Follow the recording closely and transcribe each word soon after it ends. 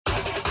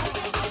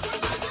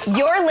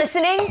You're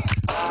listening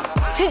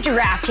to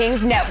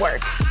DraftKings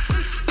Network.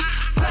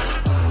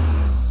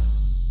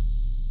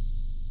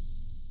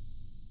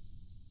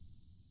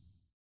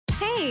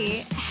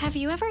 Hey, have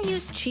you ever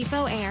used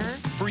Cheapo Air?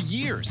 For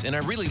years, and I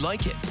really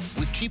like it.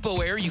 With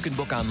Cheapo Air, you can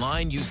book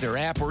online, use their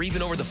app, or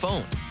even over the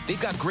phone. They've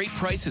got great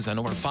prices on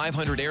over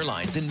 500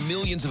 airlines and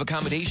millions of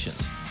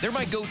accommodations. They're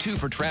my go-to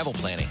for travel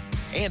planning.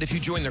 And if you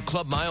join their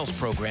Club Miles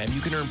program,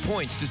 you can earn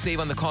points to save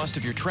on the cost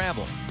of your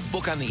travel.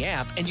 Book on the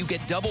app, and you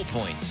get double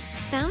points.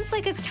 Sounds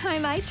like it's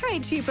time I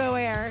tried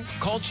Cheapo Air.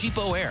 Call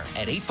Cheapo Air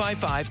at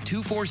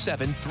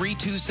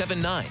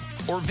 855-247-3279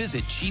 or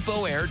visit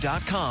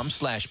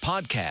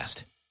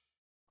cheapoair.com/podcast.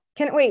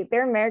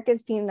 They're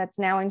America's team that's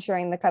now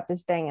ensuring the cup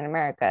is staying in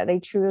America. They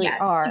truly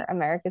are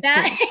America's team.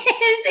 That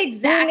is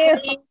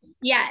exactly,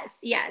 yes,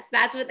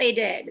 that's what they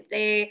did.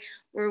 They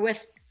were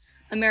with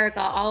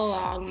America all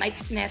along. Mike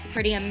Smith,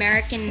 pretty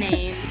American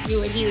name, knew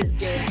what he was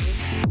doing.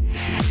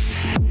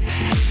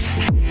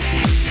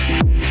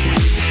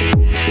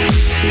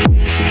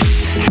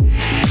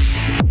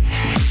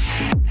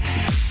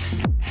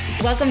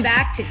 Welcome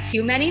back to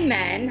Too Many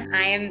Men.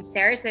 I am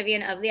Sarah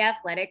Sivian of The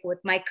Athletic with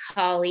my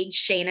colleague,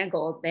 Shayna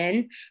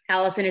Goldman.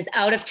 Allison is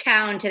out of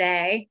town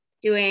today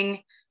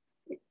painting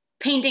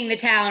the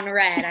town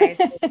red.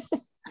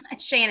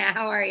 Shayna,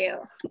 how are you?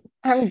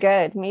 I'm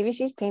good. Maybe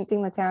she's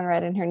painting the town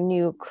red in her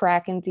new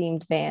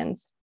Kraken-themed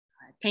Vans.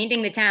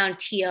 Painting the town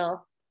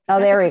teal. Oh,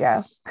 there we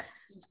go.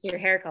 Your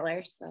hair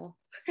color, so.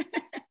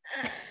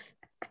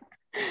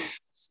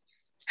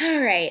 All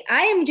right.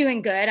 I am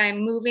doing good.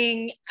 I'm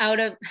leaving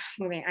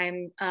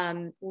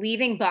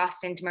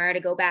Boston tomorrow to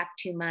go back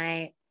to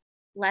my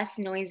less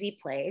noisy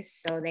place.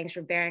 So thanks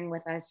for bearing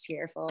with us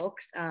here,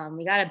 folks.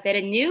 We got a bit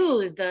of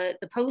news. The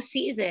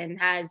postseason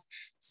has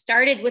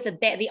started with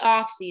the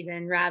off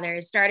season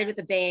rather started with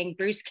a bang.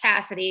 Bruce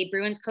Cassidy,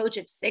 Bruins coach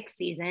of 6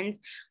 seasons,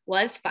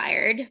 was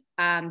fired.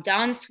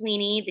 Don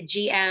Sweeney, the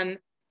GM,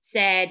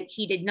 said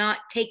he did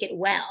not take it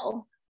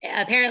well.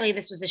 Apparently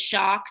this was a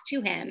shock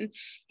to him,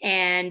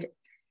 and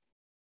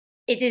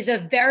it is a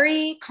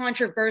very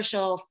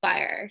controversial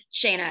fire.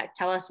 Shayna,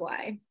 tell us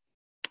why.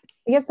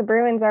 I guess the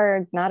Bruins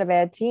are not a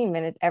bad team,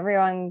 and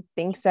everyone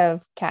thinks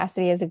of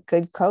Cassidy as a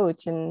good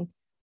coach. And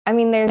I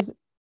mean, there's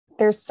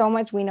so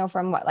much we know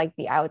from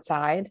the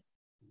outside,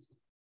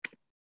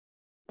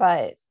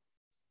 but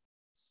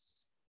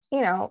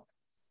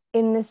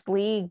in this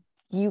league,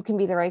 you can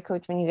be the right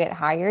coach when you get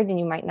hired, and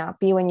you might not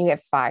be when you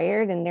get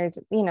fired. And there's,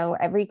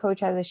 every coach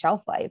has a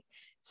shelf life.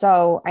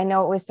 So I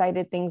know it was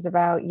cited things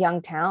about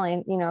young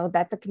talent,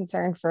 that's a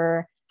concern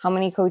for how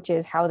many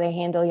coaches, how they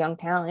handle young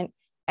talent.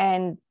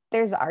 And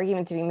there's an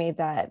argument to be made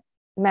that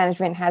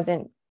management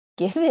hasn't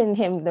given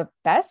him the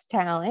best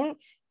talent.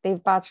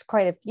 They've botched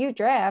quite a few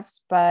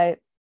drafts, but,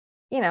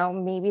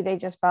 maybe they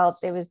just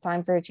felt it was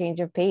time for a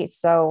change of pace.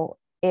 So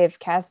if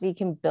Cassidy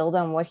can build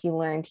on what he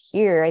learned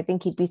here, I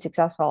think he'd be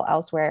successful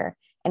elsewhere.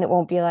 And it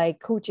won't be like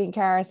coaching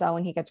carousel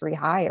when he gets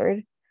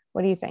rehired.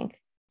 What do you think?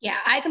 Yeah,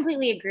 I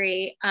completely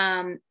agree.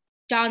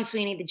 Don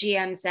Sweeney, the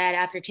GM, said,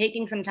 after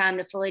taking some time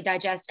to fully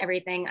digest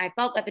everything, I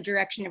felt that the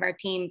direction of our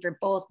team for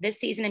both this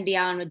season and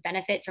beyond would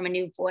benefit from a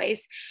new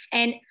voice.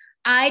 And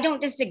I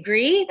don't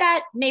disagree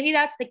that maybe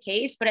that's the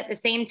case, but at the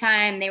same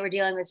time, they were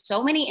dealing with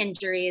so many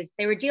injuries.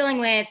 They were dealing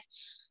with,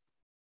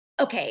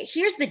 okay,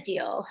 here's the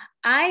deal.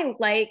 I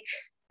like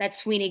that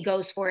Sweeney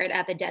goes for it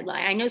at the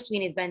deadline. I know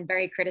Sweeney's been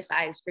very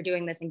criticized for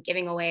doing this and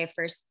giving away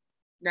first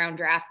round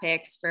draft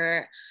picks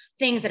for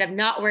things that have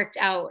not worked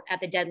out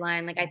at the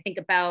deadline. Like I think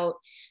about,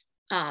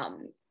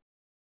 Allison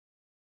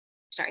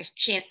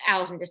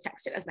just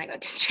texted us and I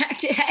got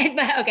distracted.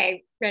 But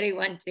okay, ready,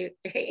 1, 2,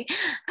 3.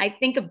 I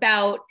think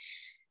about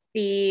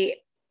the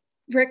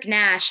Rick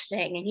Nash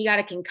thing, and he got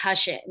a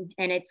concussion,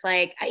 and it's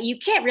like, you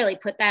can't really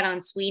put that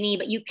on Sweeney,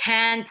 but you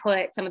can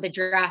put some of the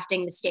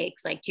drafting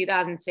mistakes like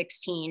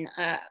 2016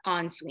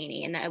 on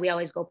Sweeney. And we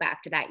always go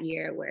back to that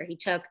year where he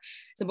took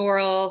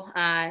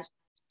Zaboral,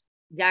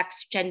 Zach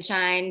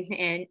Sunshine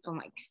and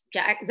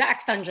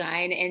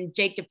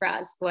Jake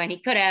DeBrusk, when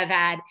he could have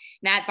had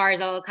Matt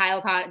Barzal,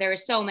 Kyle Connor. There were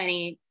so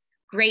many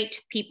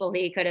great people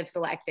he could have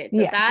selected.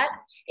 So that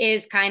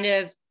is kind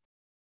of,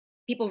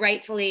 people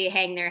rightfully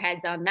hang their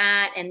heads on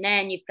that. And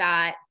then you've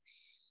got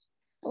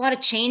a lot of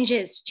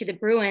changes to the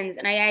Bruins.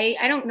 And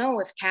I don't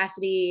know if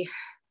Cassidy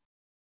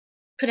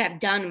could have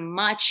done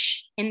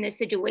much in this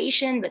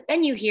situation, but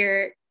then you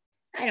hear,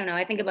 I don't know,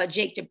 I think about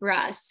Jake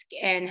DeBrusk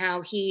and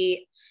how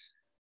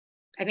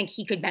I think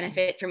he could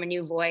benefit from a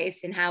new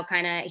voice, and how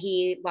kind of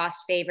he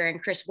lost favor,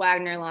 and Chris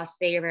Wagner lost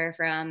favor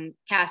from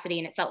Cassidy,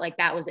 and it felt like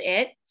that was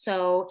it.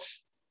 So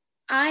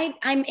I'm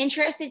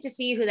interested to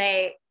see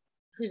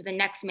who's the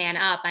next man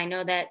up. I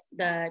know that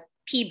the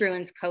P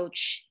Bruins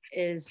coach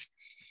is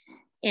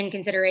in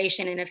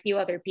consideration, and a few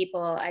other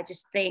people. I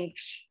just think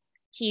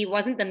he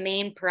wasn't the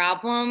main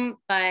problem,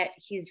 but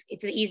it's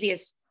the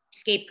easiest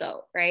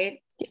scapegoat, right?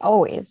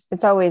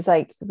 It's always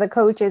like the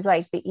coach is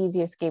like the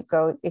easiest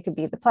scapegoat. It could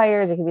be the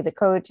players, it could be the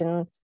coach,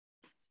 and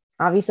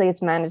obviously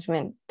it's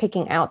management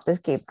picking out the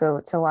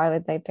scapegoat. So why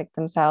would they pick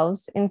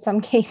themselves in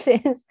some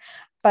cases?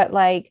 But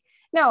like,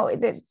 no,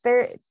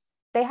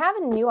 they have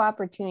a new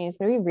opportunity. It's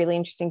going to be really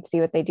interesting to see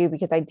what they do,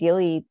 because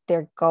ideally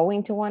they're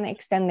going to want to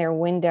extend their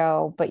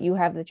window, but you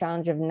have the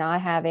challenge of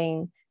not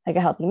having like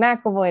a healthy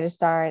McAvoy to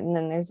start. And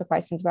then there's the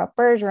questions about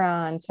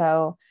Bergeron.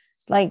 So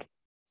like,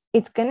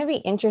 it's going to be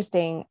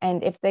interesting.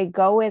 And if they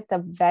go with a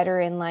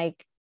veteran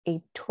like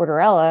a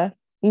Tortorella,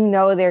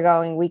 they're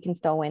going, we can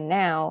still win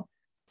now.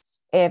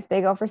 If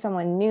they go for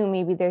someone new,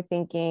 maybe they're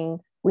thinking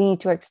we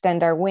need to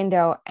extend our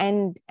window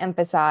and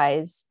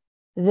emphasize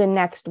the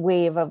next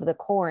wave of the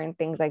core and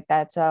things like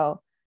that.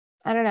 So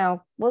I don't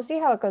know. We'll see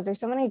how it goes. There's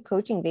so many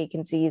coaching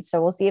vacancies.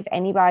 So we'll see if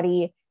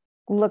anybody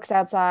looks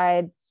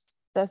outside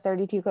the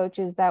 32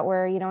 coaches that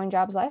were, in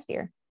jobs last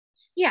year.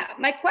 Yeah.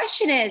 My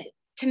question is,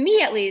 to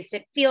me, at least,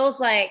 it feels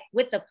like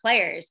with the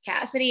players,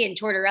 Cassidy and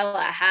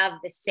Tortorella have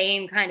the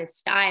same kind of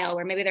style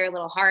where maybe they're a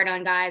little hard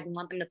on guys and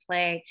want them to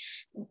play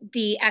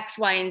the X,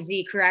 Y, and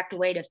Z correct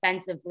way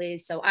defensively.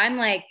 So I'm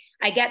like,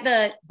 I get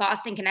the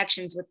Boston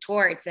connections with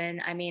Torts.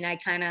 And I mean, I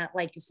kind of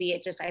like to see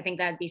it. I think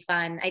that'd be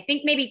fun. I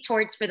think maybe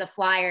Torts for the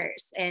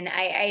Flyers. And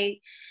I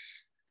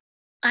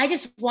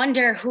just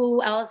wonder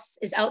who else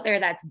is out there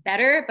that's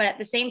better. But at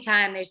the same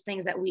time, there's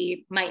things that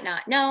we might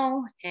not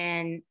know.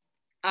 And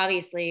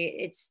obviously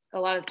it's a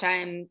lot of the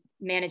time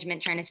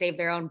management trying to save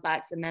their own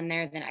butts, and then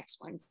they're the next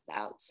ones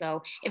out.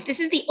 So if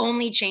this is the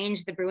only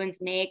change the Bruins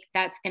make,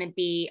 that's going to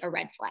be a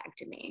red flag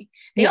to me.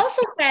 They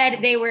also said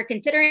they were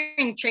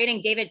considering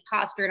trading David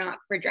Pastrnak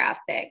for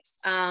draft picks.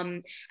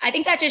 I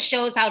think that just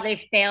shows how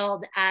they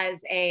failed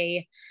as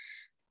a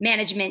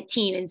management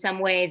team in some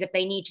ways, if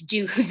they need to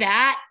do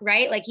that,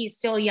 right? Like, he's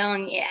still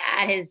young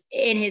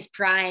in his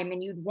prime,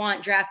 and you'd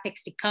want draft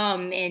picks to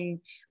come and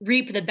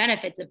reap the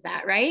benefits of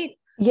that, right?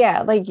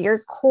 Yeah, like your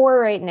core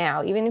right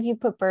now, even if you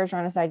put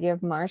Bergeron aside, you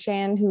have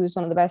Marchand, who's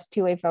one of the best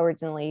two-way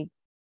forwards in the league,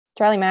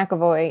 Charlie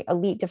McAvoy,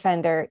 elite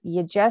defender.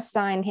 You just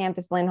signed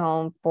Hampus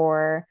Lindholm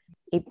for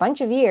a bunch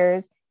of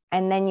years,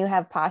 and then you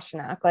have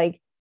Pastrnak. Like,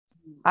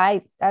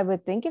 I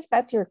would think if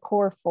that's your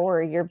core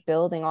four, you're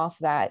building off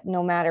that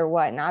no matter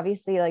what. And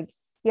obviously, like,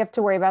 you have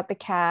to worry about the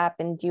cap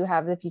and do you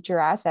have the future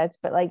assets,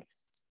 but like,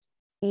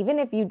 even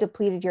if you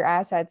depleted your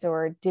assets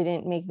or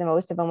didn't make the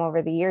most of them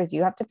over the years,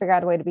 you have to figure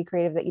out a way to be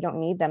creative that you don't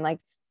need them. Like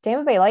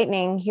Tampa Bay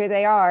Lightning, here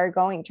they are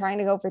trying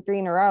to go for 3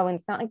 in a row. And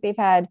it's not like they've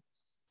had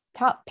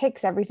top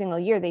picks every single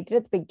year. They did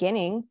at the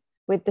beginning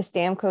with the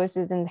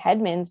Stamkoses and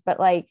Hedmans, but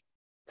like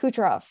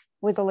Kucherov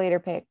was a later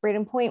pick.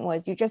 Braden Point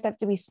was. You just have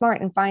to be smart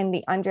and find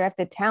the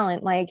undrafted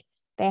talent like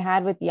they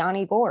had with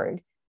Yanni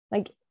Gourde.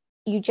 Like,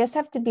 you just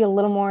have to be a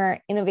little more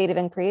innovative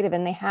and creative.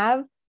 And they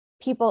have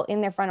people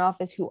in their front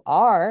office who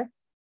are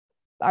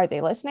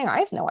they listening? I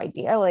have no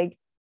idea. Like,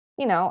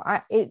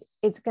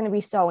 it's going to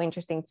be so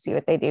interesting to see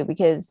what they do,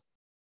 because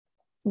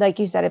like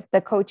you said, if the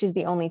coach is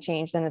the only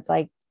change, then it's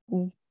like,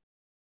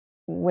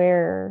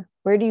 where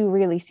do you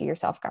really see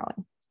yourself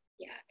going?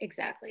 Yeah,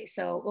 exactly.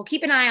 So we'll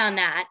keep an eye on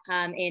that.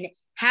 In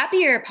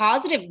happier,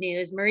 positive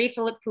news,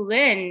 Marie-Philippe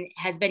Poulin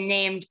has been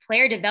named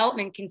player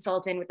development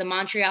consultant with the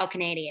Montreal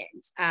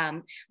Canadiens.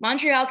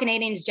 Montreal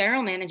Canadiens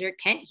general manager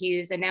Kent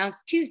Hughes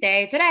announced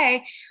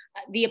today,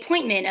 the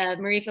appointment of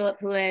Marie-Philippe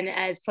Poulin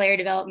as player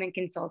development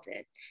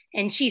consultant.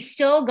 And she's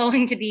still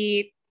going to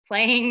be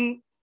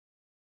playing,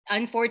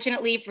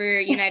 unfortunately, for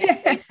United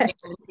States.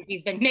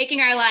 She's been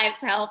making our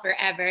lives hell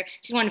forever.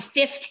 She's won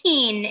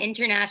 15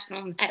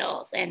 international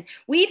medals, and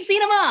we've seen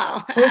them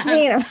all. We've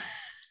seen them.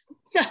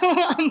 So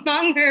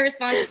among her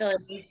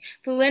responsibilities,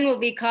 Poulin will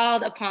be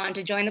called upon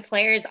to join the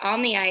players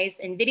on the ice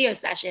in video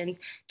sessions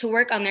to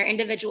work on their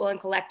individual and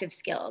collective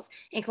skills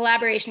in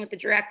collaboration with the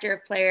director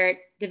of player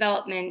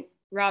development,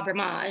 Rob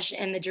Ramage,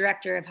 and the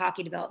director of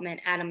hockey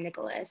development, Adam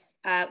Nicholas.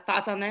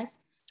 Thoughts on this?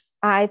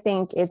 I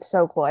think it's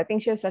so cool. I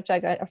think she has such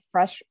like a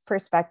fresh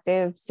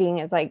perspective, seeing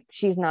as like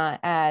she's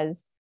not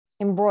as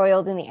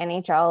embroiled in the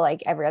NHL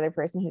like every other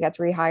person who gets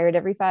rehired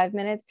every 5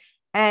 minutes.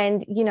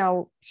 And,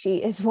 she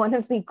is one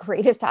of the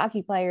greatest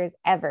hockey players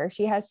ever.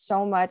 She has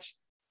so much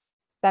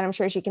that I'm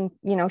sure she can,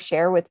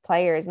 share with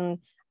players. And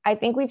I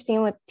think we've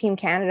seen with Team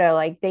Canada,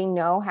 like they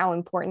know how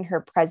important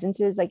her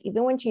presence is. Like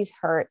even when she's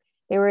hurt,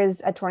 there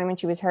was a tournament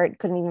she was hurt,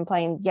 couldn't even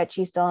play, and yet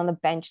she's still on the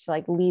bench to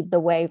like lead the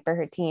way for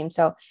her team.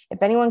 So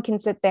if anyone can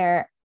sit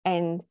there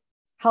and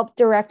help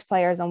direct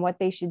players on what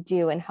they should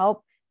do and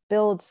help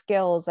build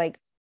skills, like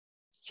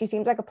she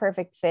seems like a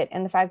perfect fit.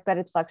 And the fact that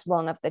it's flexible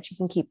enough that she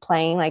can keep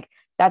playing, like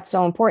that's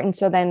so important.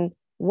 So then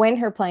when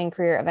her playing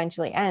career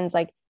eventually ends,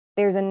 like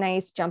there's a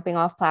nice jumping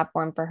off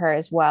platform for her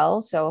as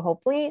well. So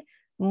hopefully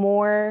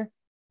more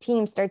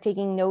teams start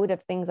taking note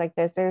of things like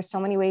this. There's so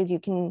many ways you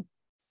can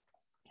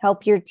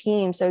help your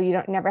team, so you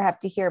don't never have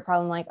to hear a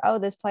problem like, oh,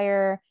 this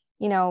player,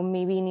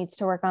 maybe needs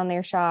to work on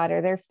their shot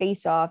or their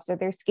face-offs or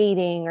their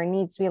skating, or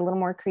needs to be a little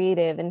more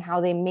creative in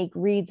how they make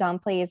reads on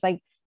plays.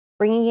 Like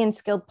bringing in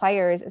skilled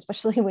players,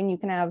 especially when you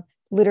can have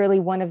literally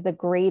one of the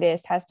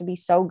greatest, has to be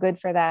so good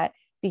for that,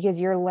 because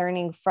you're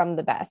learning from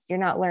the best. You're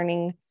not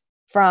learning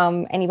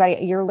from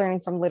anybody. You're learning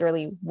from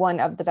literally one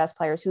of the best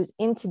players who's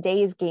in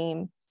today's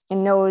game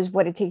and knows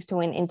what it takes to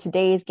win in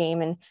today's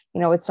game. And,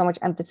 it's so much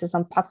emphasis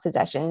on puck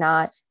possession,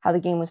 not how the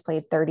game was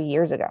played 30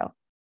 years ago.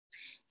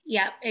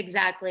 Yeah,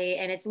 exactly.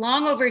 And it's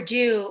long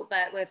overdue,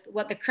 but with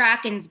what the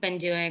Kraken's been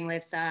doing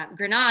with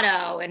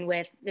Granato and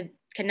with the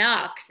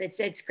Canucks,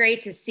 it's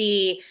great to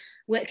see,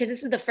 because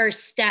this is the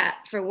first step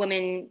for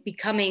women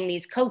becoming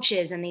these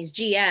coaches and these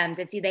GMs.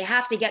 They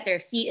have to get their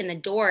feet in the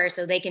door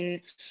so they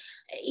can,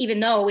 even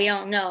though we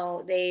all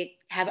know they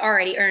have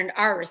already earned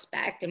our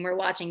respect and we're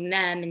watching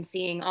them and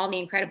seeing all the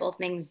incredible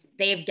things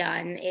they've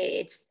done.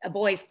 It's a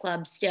boys'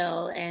 club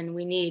still, and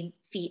we need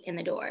feet in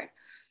the door.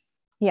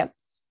 Yep,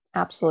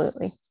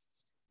 absolutely.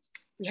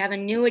 We have a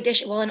new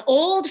addition. Well, an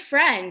old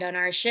friend on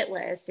our shit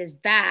list is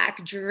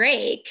back.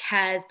 Drake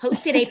has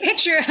posted a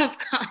picture of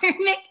Connor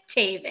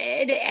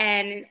McDavid,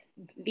 and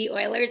the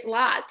Oilers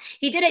lost.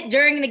 He did it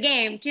during the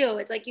game too.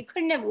 It's like you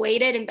couldn't have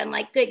waited and been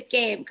like, good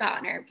game,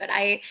 Connor. But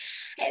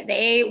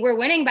they were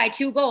winning by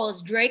 2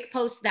 goals. Drake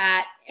posts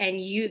that, and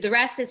the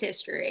rest is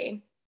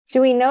history.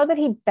 Do we know that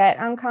he bet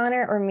on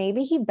Connor, or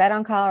maybe he bet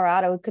on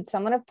Colorado? Could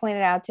someone have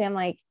pointed out to him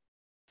like,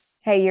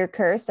 hey, you're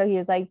cursed? So he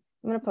was like,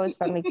 I'm going to post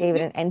about McDavid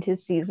and end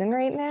his season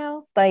right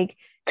now. Like,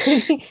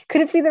 could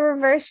it be the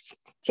reverse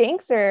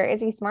jinx, or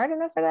is he smart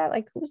enough for that?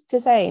 Like, who's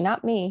to say?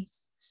 Not me.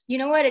 You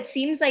know what? It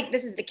seems like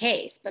this is the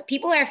case, but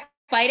people are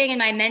fighting in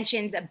my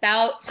mentions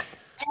about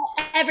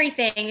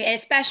everything,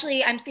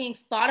 especially I'm seeing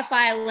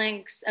Spotify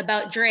links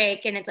about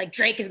Drake, and it's like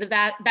Drake is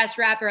the best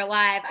rapper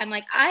alive. I'm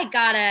like, I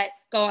gotta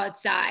go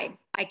outside.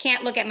 I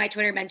can't look at my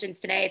Twitter mentions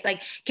today. It's like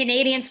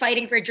Canadians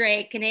fighting for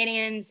Drake,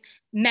 Canadians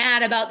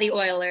mad about the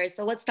Oilers.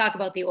 So let's talk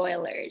about the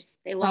Oilers.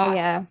 They lost. Oh,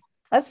 yeah.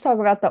 Let's talk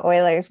about the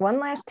Oilers one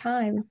last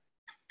time.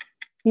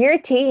 Your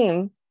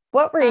team.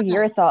 What were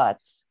your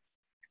thoughts?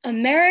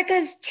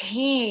 America's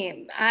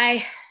team.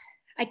 I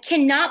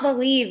cannot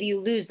believe you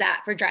lose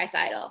that for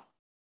Draisaitl.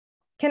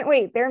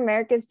 Wait, they're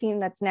America's team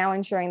that's now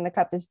ensuring the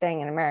cup is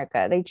staying in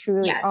America. They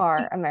truly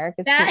are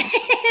America's team. That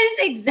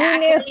is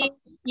exactly.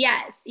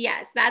 Yes.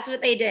 That's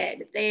what they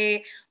did.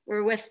 They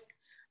were with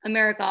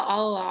America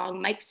all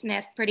along. Mike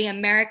Smith, pretty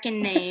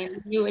American name,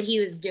 knew what he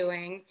was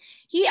doing.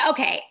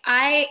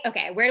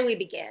 Where do we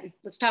begin?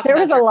 Let's talk There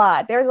about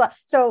was a lot.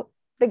 So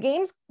the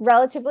game's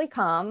relatively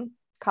calm.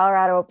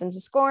 Colorado opens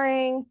the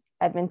scoring.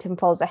 Edmonton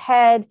pulls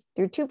ahead.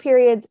 Through 2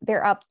 periods,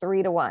 they're up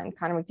 3-1.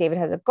 Connor McDavid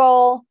has a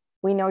goal.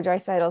 We know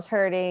Draisaitl's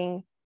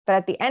hurting. But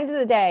at the end of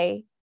the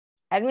day,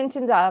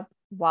 Edmonton's up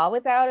while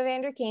without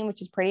Evander Kane,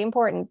 which is pretty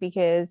important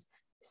because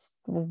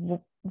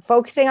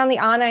focusing on the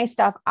on-ice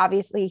stuff,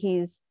 obviously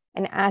he's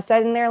an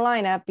asset in their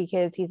lineup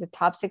because he's a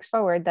top 6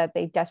 forward that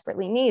they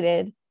desperately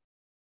needed.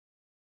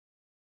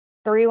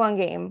 3-1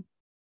 game.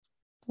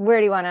 Where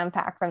do you want to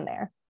unpack from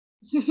there?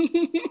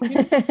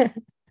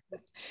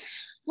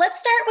 Let's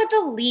start with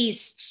the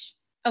least.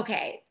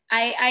 Okay.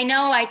 I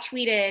know I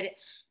tweeted,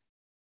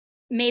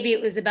 maybe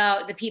it was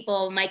about the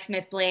people Mike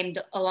Smith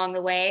blamed along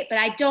the way, but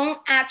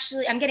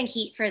I'm getting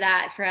heat for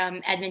that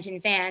from Edmonton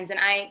fans. And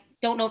I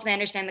don't know if they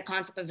understand the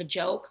concept of a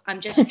joke.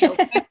 I'm just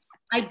joking.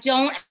 I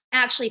don't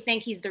actually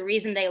think he's the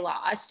reason they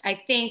lost.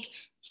 I think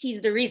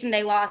he's the reason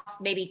they lost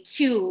maybe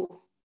 2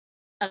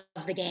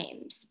 of the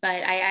games.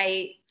 But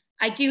I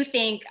do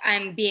think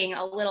I'm being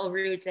a little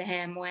rude to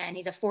him when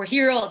he's a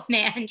 40-year-old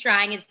man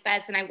trying his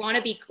best. And I want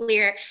to be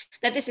clear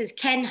that this is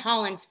Ken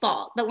Holland's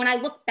fault. But when I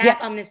look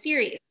back on this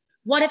series,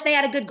 what if they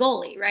had a good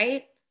goalie,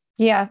 right?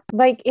 Yeah.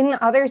 Like in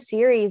the other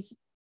series,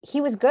 he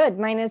was good,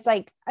 minus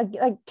like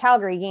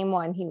Calgary game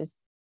 1. He was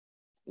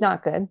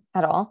not good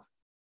at all.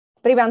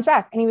 But he bounced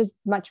back and he was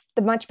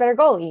the much better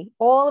goalie.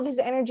 All of his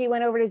energy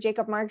went over to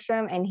Jacob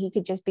Markstrom and he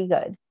could just be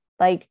good.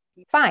 Like,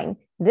 fine.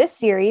 This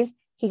series,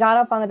 he got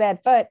off on the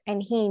bad foot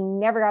and he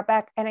never got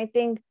back. And I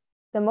think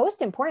the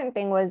most important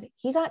thing was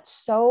he got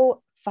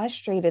so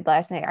frustrated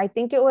last night. I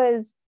think it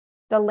was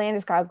the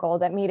Landeskog goal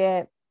that made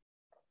it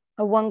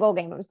a 1-goal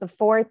game. It was the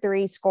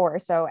 4-3 score.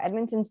 So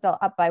Edmonton's still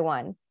up by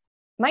 1.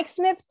 Mike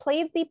Smith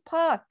played the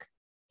puck.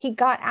 He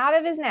got out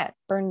of his net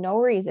for no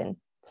reason,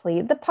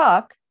 played the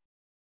puck.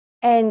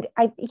 And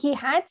he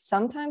had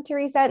some time to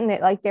reset,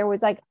 and there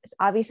was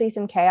obviously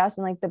some chaos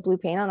and the blue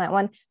paint on that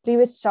one, but he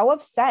was so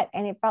upset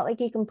and it felt like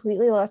he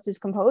completely lost his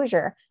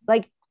composure.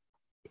 Like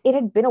it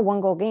had been a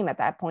 1-goal game at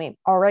that point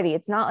already.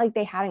 It's not like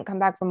they hadn't come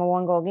back from a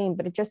 1-goal game,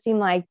 but it just seemed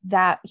like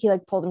that he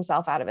pulled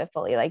himself out of it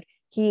fully. Like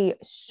he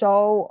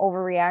so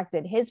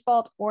overreacted, his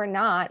fault or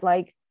not.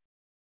 Like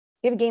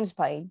you have a game to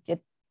play,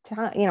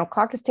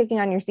 clock is ticking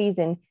on your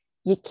season.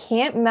 You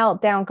can't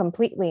melt down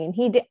completely. And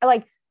he did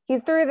he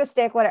threw the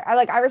stick, whatever.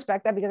 I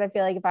respect that because I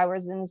feel like if I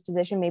was in this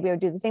position, maybe I would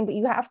do the same, but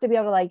you have to be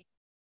able to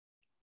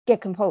get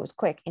composed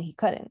quick. And he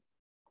couldn't.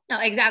 No,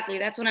 exactly.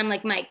 That's when I'm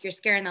like, Mike, you're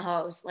scaring the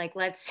hose.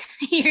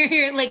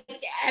 You're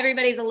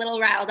everybody's a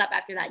little riled up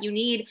after that. You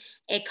need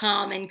a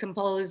calm and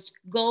composed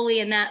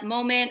goalie in that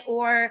moment,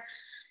 or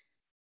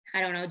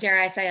I don't know,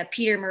 dare I say a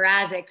Peter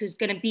Mrazek who's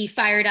going to be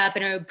fired up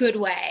in a good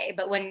way.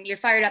 But when you're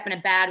fired up in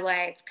a bad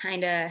way, it's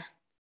kind of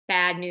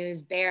bad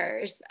news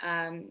bears.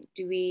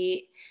 Do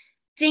we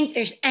think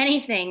there's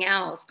anything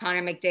else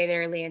Connor McDavid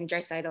or Leon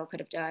Draisaitl could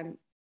have done?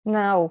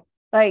 No,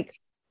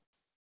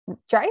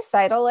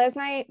 Draisaitl last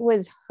night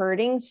was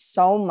hurting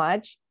so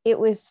much. It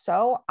was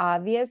so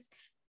obvious.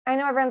 I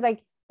know everyone's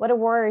like, what a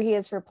warrior he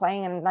is for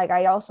playing. And like,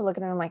 I also look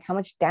at him like, how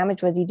much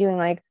damage was he doing?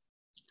 Like,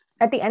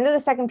 at the end of the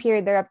second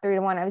period, they're up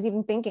 3-1. I was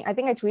even thinking, I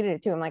think I tweeted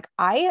it too. I'm like,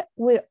 I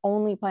would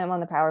only play him on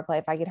the power play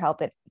if I could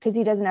help it, because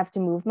he doesn't have to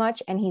move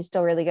much and he's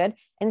still really good.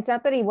 And it's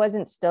not that he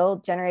wasn't still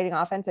generating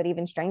offense at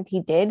even strength.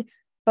 He did,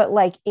 but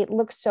like, it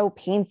looks so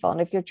painful.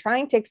 And if you're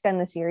trying to extend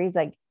the series,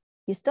 like,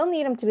 you still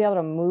need him to be able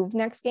to move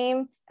next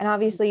game. And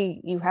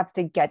obviously you have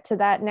to get to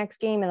that next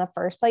game in the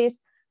first place.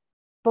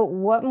 But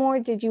what more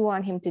did you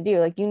want him to do?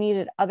 Like, you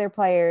needed other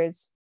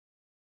players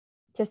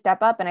to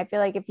step up. And I feel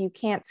like if you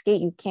can't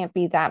skate, you can't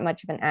be that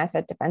much of an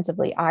asset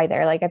defensively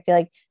either. Like, I feel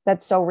like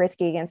that's so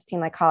risky against a team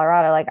like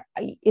Colorado. Like,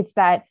 it's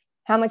that,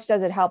 how much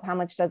does it help? How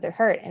much does it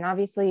hurt? And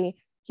obviously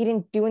he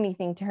didn't do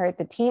anything to hurt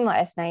the team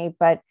last night,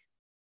 but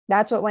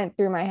that's what went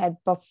through my head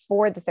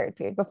before the third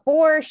period,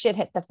 before shit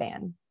hit the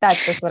fan.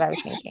 That's just what I was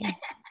thinking.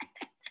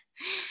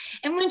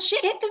 And when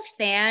shit hit the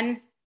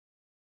fan,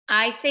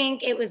 I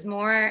think it was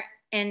more,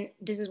 and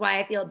this is why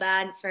I feel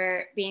bad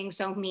for being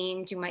so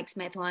mean to Mike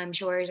Smith, who I'm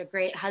sure is a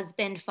great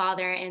husband,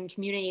 father, and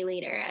community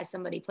leader, as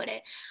somebody put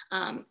it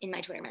in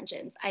my Twitter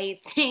mentions. I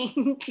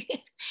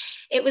think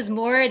it was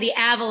more the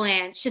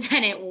Avalanche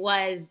than it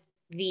was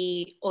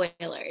the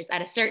Oilers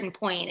at a certain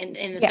point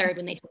in the third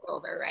when they took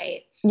over,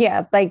 right?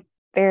 Yeah, like,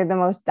 they're the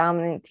most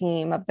dominant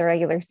team of the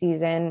regular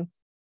season.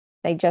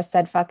 They just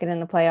said fuck it in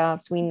the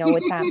playoffs. We know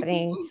what's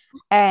happening.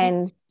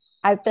 And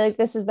I feel like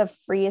this is the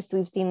freest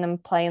we've seen them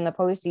play in the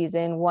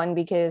postseason. One,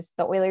 because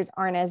the Oilers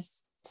aren't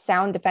as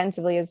sound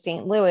defensively as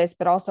St. Louis,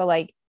 but also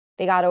like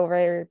they got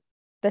over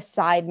the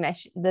side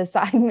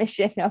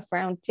mission of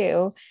round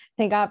 2.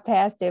 They got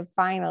past it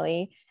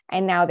finally.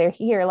 And now they're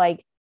here.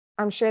 Like,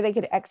 I'm sure they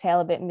could exhale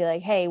a bit and be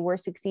like, hey, we're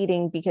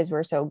succeeding because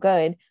we're so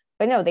good.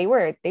 But no, they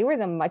were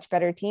the much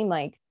better team,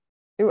 like,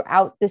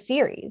 throughout the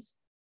series.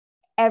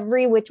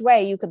 Every which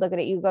way you could look at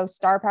it, you go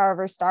star power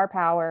versus star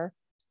power.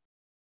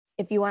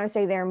 If you want to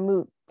say they're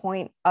moot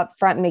point up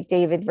front,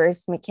 McDavid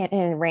versus McKinnon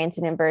and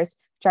Rantanen versus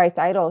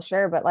Draisaitl,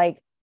 sure. But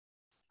like,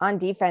 on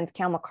defense,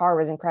 Cale Makar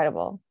was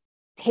incredible.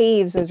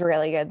 Taves was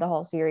really good the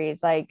whole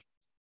series. Like,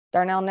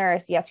 Darnell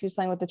Nurse, yes, he was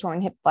playing with the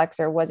torn hip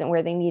flexor, wasn't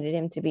where they needed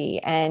him to be.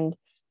 And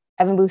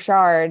Evan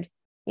Bouchard,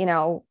 you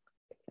know,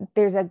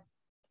 there's a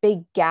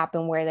big gap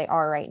in where they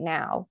are right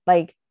now.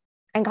 Like,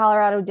 and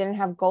Colorado didn't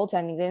have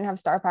goaltending, didn't have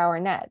star power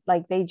net.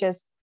 Like, they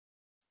just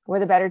were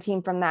the better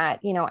team from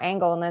that, you know,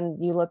 angle. And then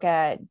you look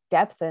at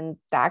depth, and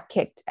that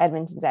kicked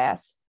Edmonton's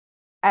ass.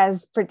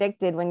 As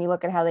predicted, when you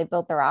look at how they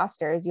built the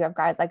rosters, you have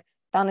guys like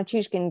Val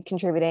Nichushkin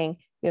contributing.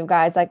 You have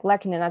guys like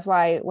Lehkonen. That's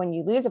why when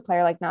you lose a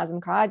player like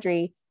Nazem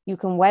Kadri, you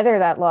can weather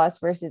that loss,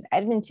 versus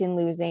Edmonton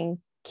losing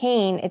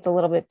Kane. It's a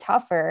little bit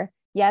tougher.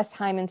 Yes,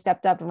 Hyman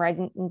stepped up and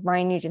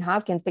Ryan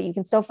Nugent-Hopkins, but you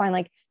can still find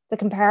like the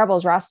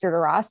comparables roster to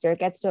roster. It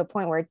gets to a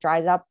point where it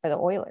dries up for the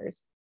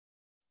Oilers.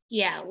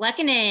 Yeah,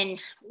 Lehkonen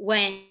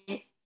went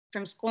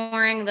from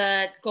scoring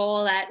the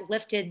goal that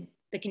lifted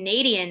the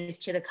Canadiens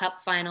to the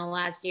Cup final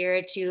last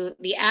year to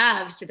the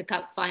Avs to the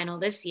Cup final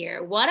this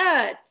year. What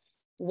a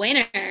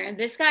winner.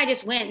 This guy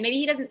just went. Maybe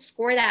he doesn't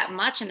score that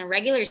much in the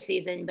regular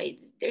season, but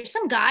there's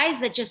some guys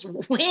that just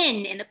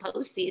win in the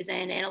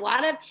postseason. And a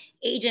lot of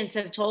agents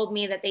have told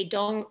me that they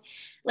don't,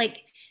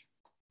 like,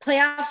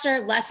 playoffs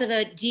are less of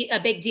a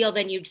big deal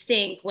than you'd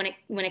think when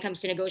it comes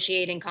to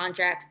negotiating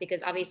contracts,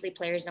 because obviously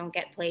players don't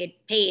get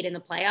paid in the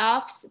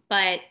playoffs,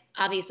 but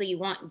obviously you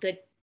want good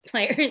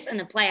players in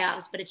the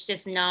playoffs, but it's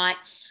just not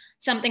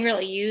something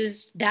really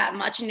used that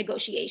much in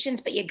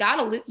negotiations, but you got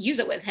to use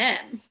it with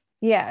him.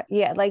 Yeah.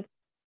 Like,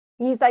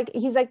 he's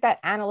like that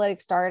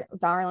analytic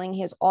darling.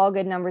 He has all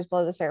good numbers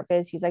below the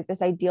surface. He's like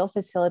this ideal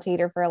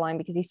facilitator for a line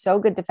because he's so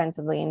good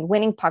defensively and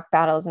winning puck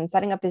battles and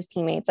setting up his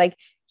teammates. Like,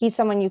 he's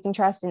someone you can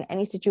trust in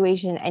any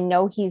situation and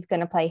know he's going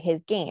to play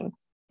his game.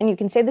 And you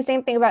can say the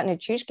same thing about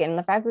Nichushkin. And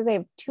the fact that they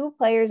have 2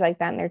 players like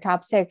that in their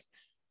top 6,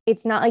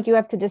 it's not like you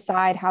have to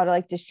decide how to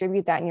like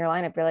distribute that in your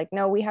lineup. You're like,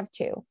 no, we have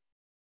 2.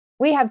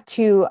 We have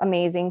 2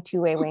 amazing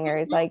two-way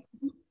wingers. Like,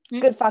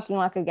 good fucking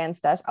luck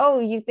against us. Oh,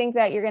 you think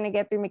that you're going to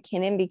get through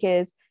McKinnon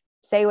because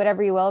say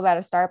whatever you will about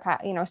a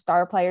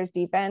star player's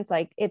defense.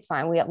 Like, it's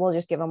fine. We'll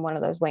just give him one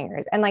of those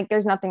wingers. And like,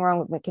 there's nothing wrong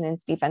with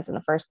McKinnon's defense in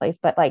the first place,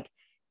 but like,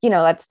 you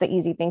know, that's the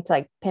easy thing to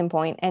like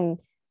pinpoint. And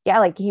yeah,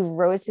 like, he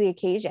rose to the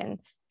occasion.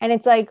 And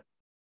it's like,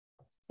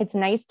 it's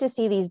nice to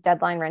see these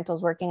deadline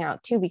rentals working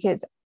out too,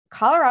 because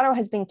Colorado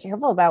has been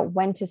careful about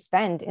when to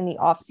spend in the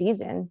off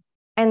season.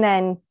 And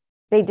then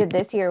they did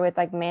this year with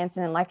like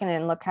Manson and Lehkonen,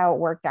 and look how it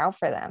worked out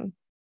for them.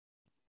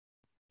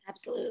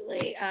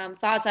 Absolutely.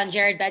 Thoughts on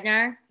Jared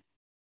Bednar?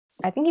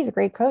 I think he's a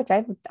great coach.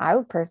 I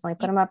would personally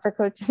put him up for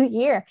coach of the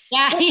year.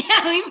 Yeah,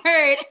 we've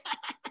heard.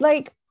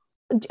 Like,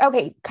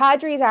 okay,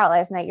 Kadri's out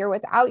last night. You're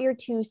without your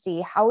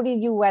 2C. How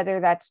did you weather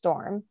that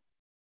storm?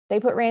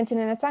 They put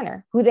Rantanen in a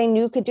center, who they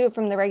knew could do it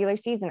from the regular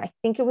season. I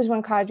think it was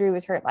when Kadri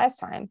was hurt last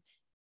time.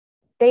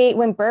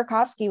 When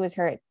Burakovsky was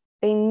hurt,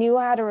 they knew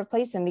how to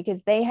replace him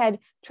because they had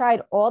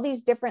tried all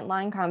these different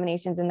line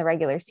combinations in the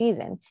regular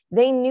season.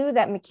 They knew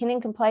that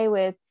McKinnon can play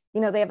with,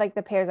 they have like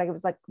the pairs, like it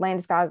was like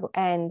Landeskog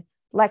and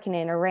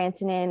Lehkonen or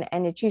Rantanen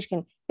and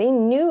Nichushkin. They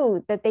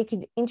knew that they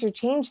could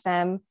interchange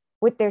them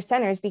with their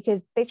centers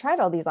because they tried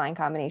all these line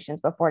combinations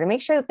before to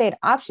make sure that they had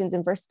options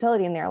and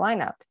versatility in their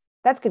lineup.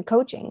 That's good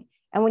coaching.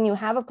 And when you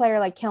have a player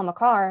like Cale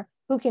Makar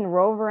who can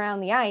rove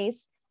around the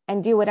ice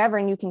and do whatever,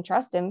 and you can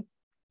trust him,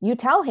 you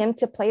tell him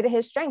to play to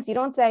his strengths. You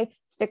don't say,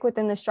 stick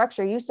within the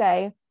structure. You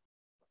say,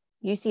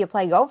 you see a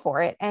play, go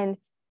for it. And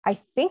I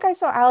think I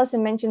saw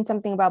Allison mention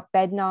something about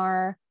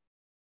Bednar,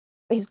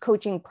 his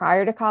coaching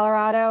prior to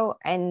Colorado,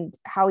 and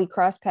how he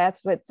crossed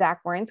paths with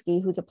Zach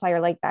Werenski, who's a player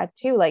like that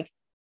too. Like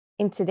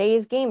in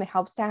today's game, it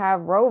helps to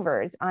have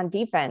rovers on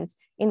defense.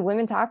 In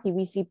women's hockey,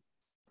 we see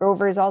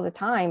rovers all the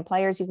time,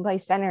 players who can play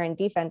center and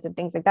defense and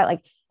things like that.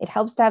 Like it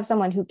helps to have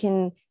someone who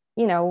can,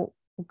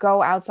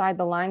 go outside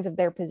the lines of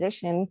their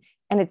position.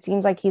 And it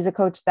seems like he's a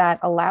coach that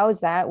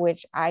allows that,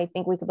 which I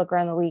think we could look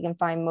around the league and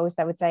find most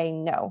that would say,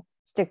 no,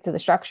 stick to the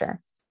structure.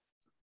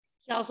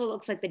 He also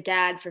looks like the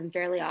dad from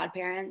Fairly Odd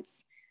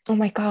Parents. Oh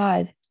my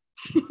God.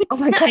 Oh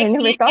my God. I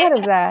never thought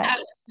of that.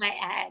 Out of my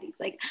head. He's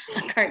like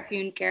a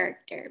cartoon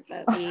character,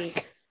 but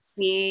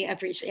we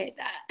appreciate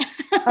that.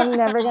 I'm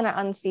never going to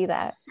unsee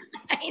that.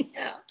 I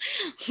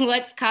know.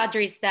 What's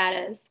Kadri's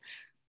status?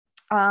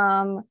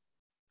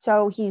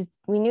 So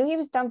we knew he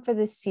was done for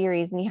this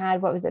series, and he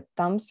had, what was it,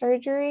 thumb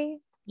surgery?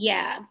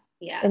 Yeah.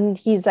 And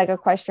he's like a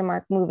question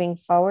mark moving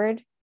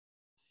forward.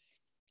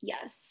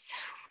 Yes.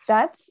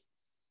 That's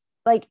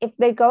like, if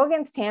they go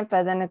against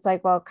Tampa, then it's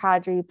like, well,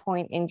 Kadri,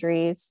 point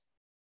injuries.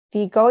 If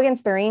you go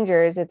against the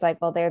Rangers, it's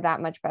like, well, they're that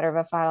much better of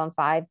a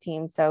 5-on-5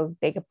 team, so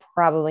they could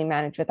probably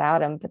manage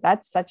without him. But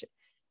that's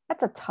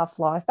a tough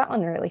loss. That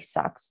one really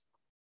sucks.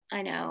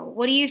 I know.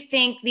 What do you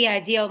think the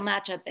ideal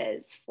matchup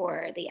is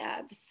for the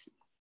Avs?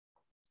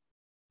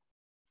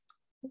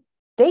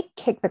 They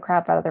kicked the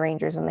crap out of the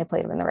Rangers when they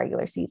played them in the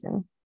regular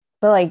season.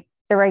 But like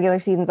the regular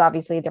season's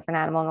obviously a different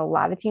animal, and a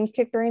lot of teams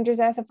kick the Rangers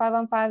ass at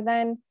 5-on-5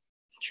 then.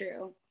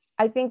 True.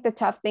 I think the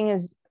tough thing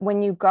is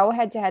when you go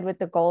head to head with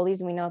the goalies,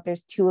 and we know that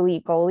there's 2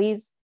 elite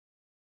goalies,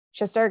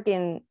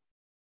 Shesterkin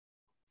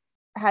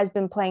has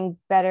been playing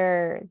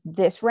better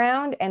this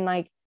round. And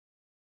like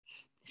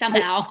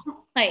somehow,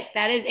 like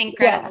that is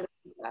incredible.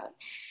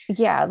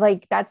 Yeah.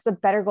 Like that's the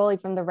better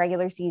goalie from the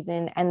regular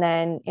season. And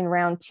then in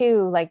round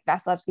 2, like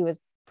Vasilevsky was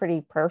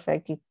pretty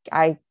perfect.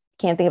 I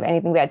can't think of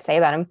anything bad to say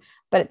about him,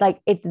 but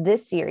like it's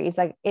this series.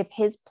 Like if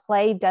his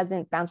play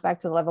doesn't bounce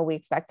back to the level we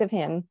expect of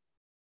him,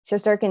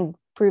 Shesterkin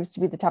proves to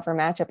be the tougher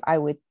matchup, I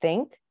would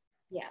think.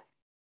 Yeah.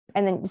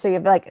 And then so you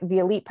have like the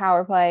elite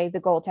power play,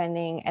 the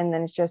goaltending, and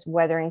then it's just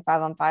weathering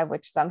 5-on-5,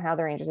 which somehow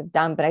the Rangers have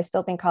done. But I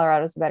still think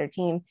Colorado's the better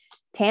team.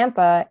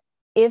 Tampa,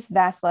 if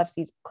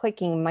Vasilevsky's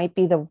clicking, might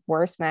be the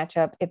worst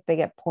matchup if they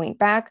get point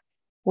back,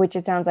 which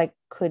it sounds like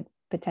could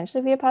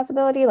potentially be a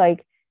possibility.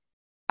 Like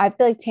I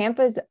feel like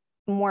Tampa's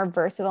more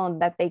versatile in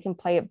that they can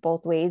play it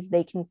both ways.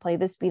 They can play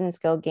the speed and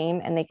skill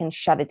game, and they can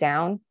shut it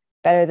down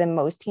better than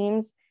most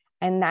teams.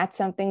 And that's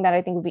something that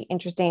I think would be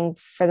interesting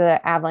for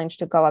the Avalanche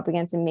to go up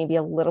against, and maybe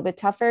a little bit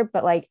tougher.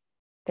 But like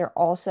they're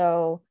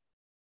also,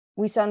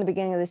 we saw in the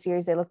beginning of the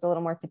series, they looked a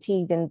little more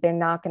fatigued, and they're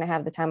not going to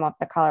have the time off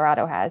that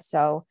Colorado has.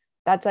 So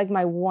that's like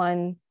my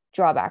one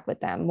drawback with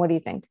them. What do you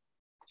think?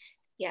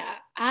 Yeah,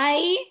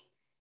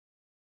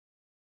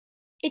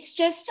 it's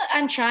just,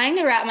 I'm trying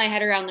to wrap my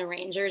head around the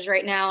Rangers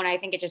right now. And I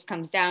think it just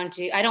comes down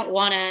to,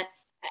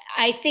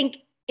 I think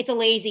it's a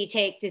lazy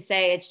take to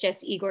say it's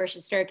just Igor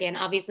Shesterkin.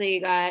 Obviously you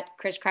got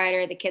Chris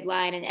Kreider, the kid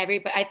line, and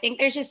everybody. I think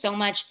there's just so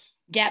much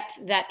depth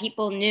that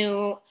people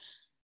knew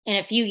in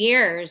a few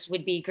years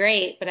would be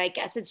great, but I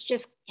guess it's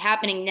just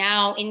happening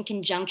now in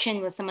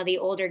conjunction with some of the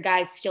older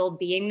guys still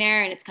being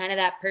there. And it's kind of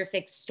that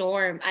perfect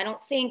storm. I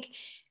don't think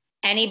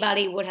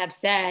anybody would have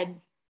said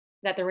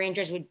that the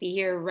Rangers would be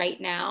here right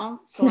now.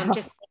 So I'm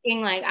just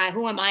thinking like,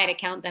 who am I to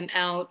count them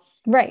out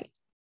right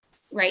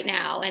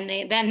now? And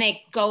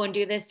they go and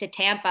do this to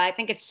Tampa. I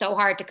think it's so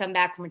hard to come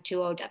back from a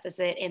 2-0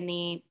 deficit and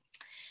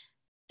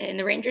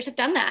the Rangers have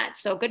done that.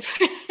 So good for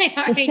them. They've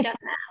already done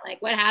that.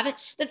 Like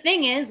the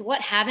thing is,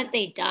 what haven't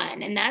they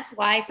done? And that's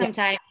why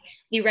sometimes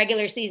the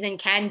regular season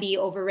can be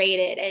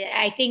overrated. And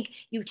I think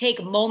you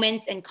take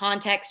moments and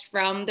context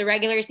from the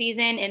regular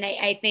season. And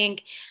I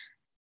think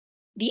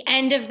the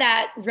end of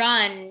that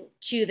run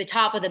to the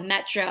top of the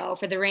Metro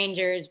for the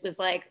Rangers was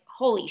like,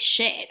 holy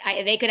shit,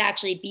 they could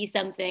actually be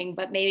something,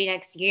 but maybe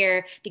next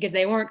year because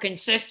they weren't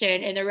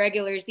consistent in the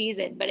regular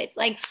season. But it's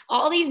like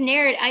all these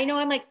narrative, I know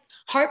I'm like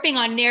harping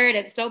on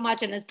narrative so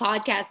much in this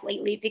podcast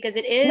lately because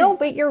it is. No,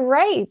 but you're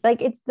right.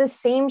 Like it's the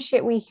same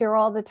shit we hear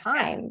all the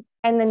time.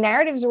 And the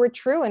narratives were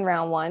true in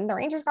round 1. The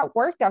Rangers got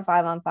worked at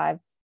 5-on-5,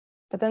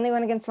 but then they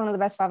went against one of the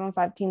best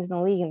 5-on-5 teams in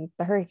the league, in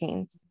the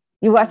Hurricanes.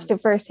 You watched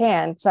it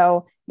firsthand.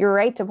 So you're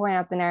right to point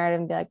out the narrative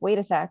and be like, wait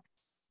a sec.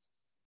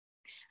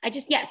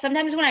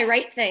 Sometimes when I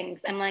write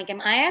things, I'm like,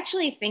 am I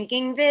actually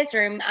thinking this,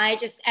 or am I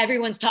just,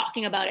 everyone's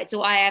talking about it,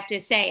 so I have to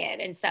say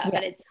it and stuff. Yeah.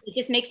 But it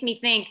just makes me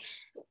think,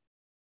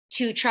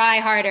 to try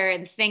harder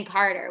and think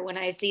harder when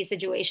I see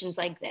situations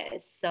like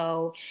this.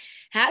 So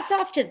hats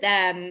off to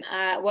them.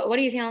 What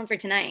are you feeling for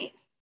tonight?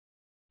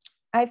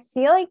 I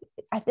feel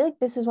like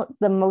this is what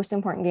the most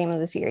important game of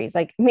the series.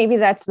 Like maybe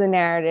that's the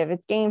narrative.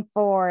 It's game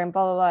 4 and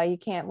blah, blah, blah. You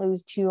can't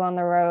lose 2 on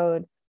the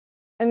road.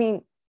 I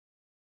mean,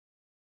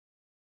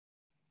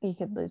 you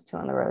could lose 2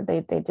 on the road.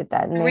 They did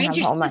that and they have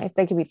home ice.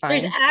 They could be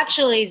fine. There's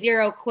actually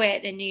 0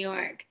 quit in New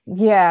York.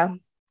 Yeah.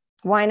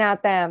 Why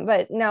not them?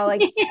 But no,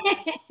 like,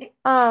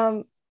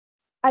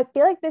 I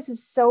feel like this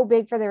is so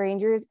big for the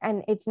Rangers,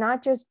 and it's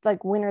not just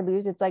like win or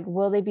lose. It's like,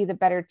 will they be the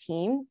better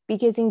team?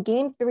 Because in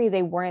game 3,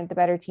 they weren't the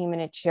better team and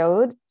it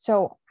showed.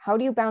 So how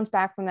do you bounce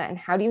back from that? And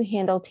how do you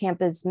handle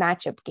Tampa's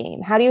matchup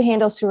game? How do you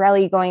handle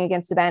Cirelli going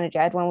against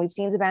Zibanejad when we've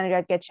seen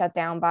Zibanejad get shut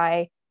down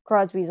by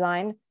Crosby's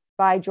line,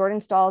 by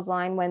Jordan Stahl's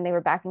line when they were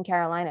back in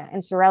Carolina,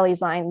 and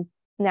Cirelli's line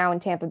now in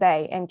Tampa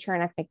Bay, and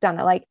Chernak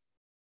McDonough? Like,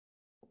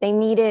 they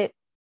needed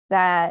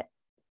that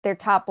their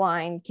top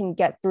line can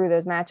get through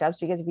those matchups,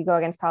 because if you go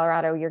against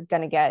Colorado, you're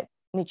going to get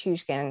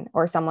Nichushkin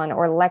or someone,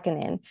 or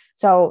Lehkonen.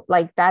 So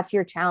like, that's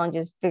your challenge,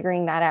 is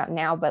figuring that out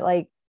now. But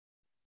like,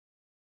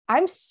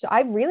 I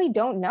really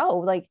don't know.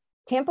 Like,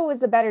 Tampa was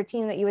the better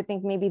team that you would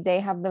think maybe they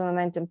have the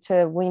momentum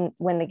to win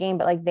the game,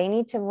 but like, they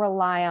need to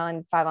rely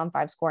on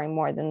 5-on-5 scoring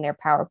more than their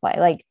power play.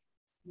 Like,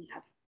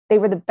 they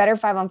were the better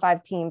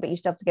 5-on-5 team, but you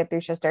still have to get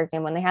through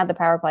Shesterkin. When they had the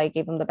power play, it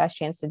gave them the best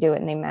chance to do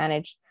it, and they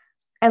managed.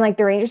 And like,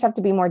 the Rangers have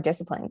to be more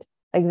disciplined.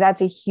 Like,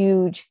 that's a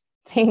huge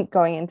thing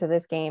going into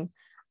this game.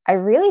 I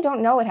really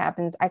don't know what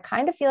happens. I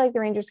kind of feel like the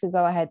Rangers could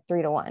go ahead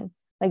 3-1.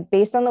 Like,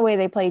 based on the way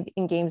they played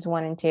in games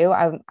 1 and 2,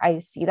 I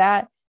see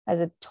that as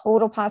a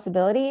total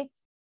possibility.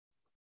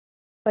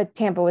 But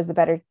Tampa was the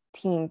better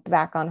team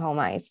back on home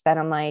ice, that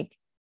I'm like,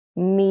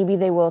 maybe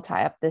they will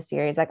tie up this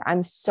series. Like,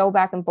 I'm so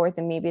back and forth,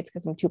 and maybe it's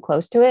because I'm too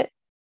close to it,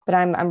 but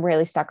I'm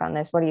really stuck on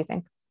this. What do you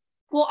think?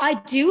 Well, I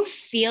do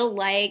feel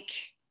like,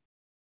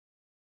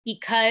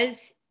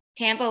 because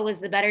Tampa was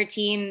the better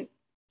team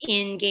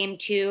in game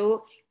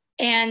 2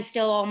 and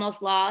still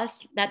almost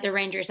lost, that the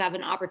Rangers have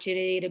an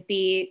opportunity to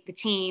be the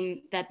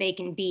team that they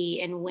can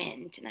be and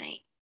win tonight.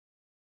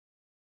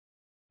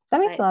 That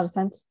makes a lot of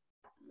sense.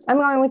 I'm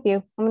going with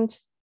you. I'm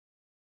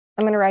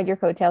going to ride your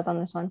coattails on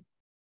this one.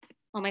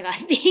 Oh my God.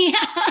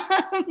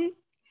 The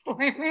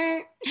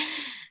former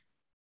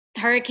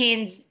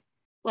Hurricanes,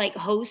 like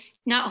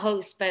not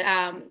host, but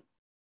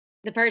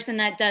the person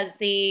that does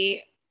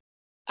the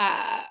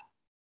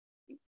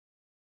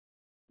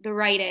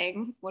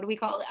writing, what do we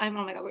call it? Oh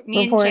my God,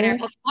 me reporting. And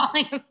Jen are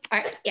falling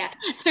apart. Yeah,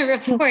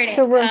 reporting.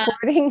 The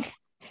reporting.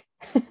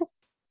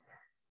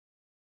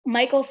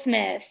 Michael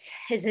Smith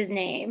is his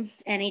name,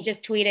 and he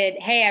just tweeted,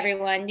 "Hey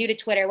everyone, new to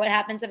Twitter, what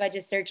happens if I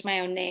just search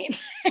my own name?"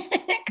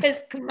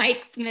 Because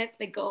Mike Smith,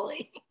 the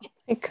goalie. Oh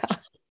my God.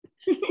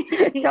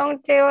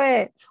 Don't do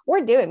it.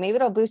 Or do it. Maybe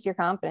it'll boost your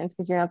confidence,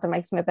 because you're not the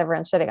Mike Smith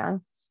everyone's shitting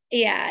on.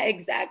 Yeah,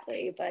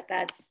 exactly. But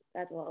that's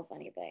a little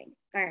funny thing.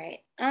 All right.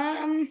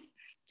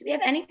 Do we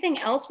have anything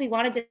else we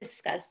wanted to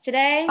discuss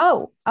today?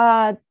 Oh,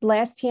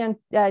 last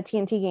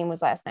TNT game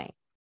was last night.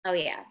 Oh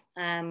yeah.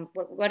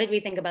 What did we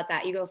think about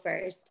that? You go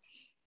first.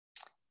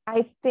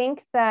 I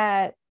think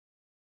that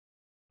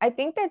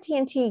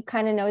TNT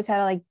kind of knows how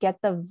to like get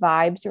the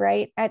vibes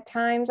right at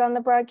times on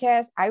the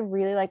broadcast. I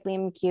really like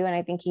Liam McHugh, and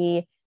I think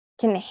he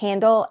can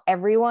handle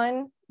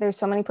everyone. There's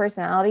so many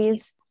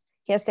personalities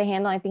he has to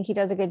handle. I think he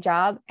does a good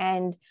job.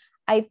 And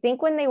I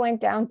think when they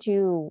went down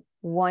to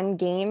 1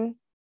 game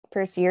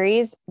per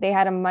series, they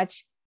had a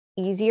much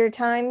easier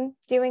time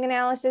doing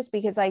analysis,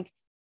 because like,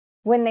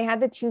 when they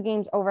had the 2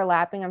 games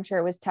overlapping, I'm sure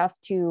it was tough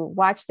to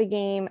watch the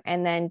game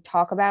and then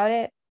talk about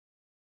it.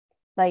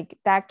 Like,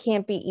 that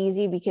can't be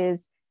easy,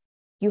 because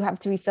you have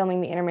to be filming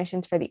the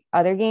intermissions for the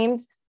other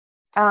games.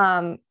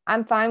 I'm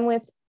fine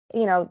with,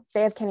 they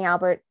have Kenny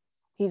Albert.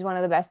 He's one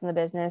of the best in the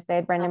business. They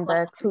had Brendan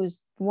Burke,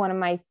 who's one of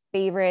my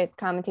favorite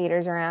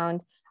commentators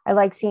around. I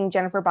like seeing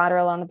Jennifer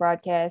Botterill on the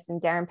broadcast,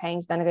 and Darren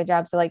Pang's done a good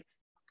job. So like,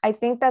 I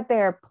think that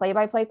their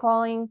play-by-play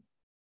calling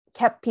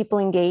kept people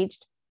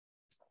engaged.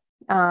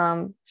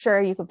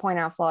 Sure, you could point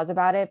out flaws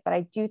about it, but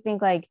I do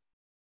think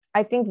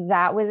I think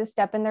that was a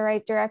step in the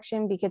right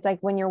direction, because like,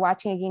 when you're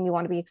watching a game, you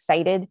want to be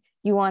excited.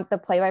 You want the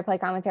play-by-play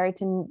commentary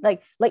to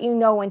like let you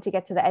know when to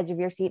get to the edge of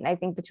your seat. And I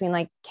think between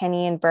like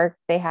Kenny and Burke,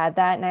 they had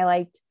that. And I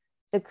liked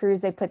the crews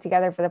they put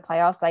together for the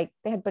playoffs. Like,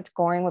 they had Butch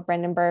Goring with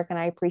Brendan Burke, and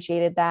I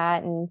appreciated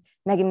that. And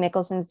Megan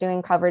Mickelson's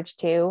doing coverage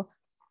too.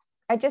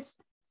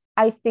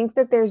 I think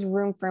that there's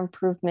room for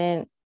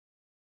improvement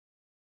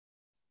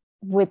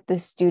with the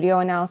studio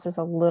analysis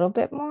a little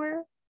bit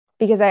more,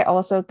 because I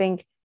also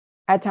think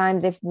at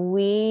times, if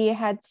we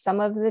had some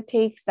of the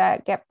takes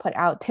that get put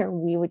out there,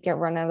 we would get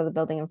run out of the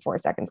building in 4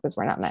 seconds, because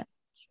we're not meant.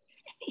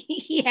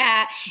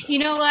 Yeah. You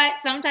know what?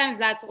 Sometimes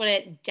that's what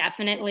it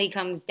definitely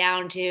comes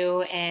down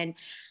to. And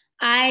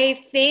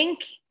I think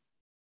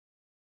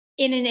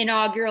in an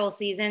inaugural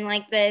season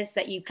like this,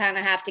 that you kind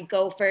of have to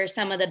go for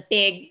some of the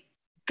big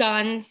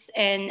guns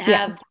and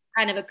have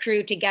kind of a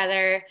crew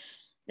together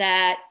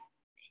that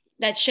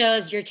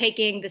shows you're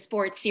taking the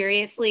sport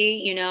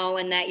seriously,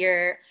 and that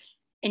you're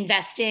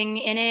investing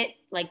in it,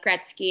 like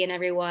Gretzky and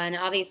everyone.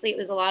 Obviously, it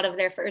was a lot of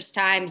their first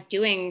times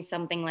doing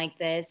something like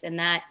this, and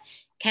that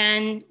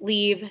can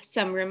leave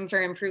some room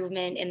for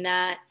improvement in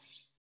that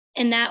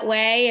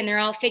way. And they're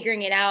all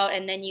figuring it out.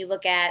 And then you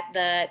look at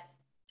the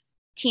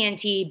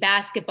TNT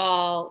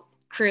basketball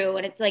crew,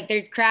 and it's like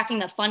they're cracking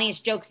the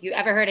funniest jokes you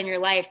ever heard in your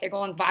life. They're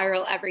going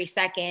viral every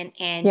second,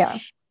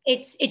 and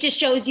it just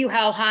shows you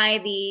how high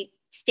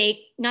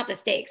not the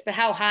stakes, but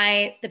how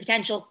high the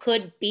potential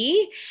could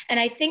be. And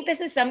I think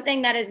this is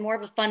something that is more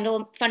of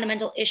a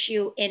fundamental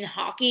issue in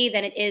hockey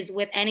than it is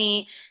with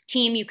any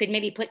team you could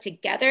maybe put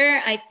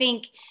together. I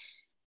think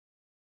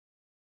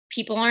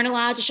people aren't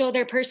allowed to show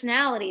their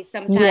personalities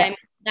sometimes. Yeah.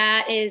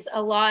 That is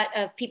a lot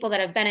of people that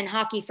have been in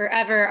hockey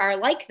forever are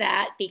like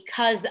that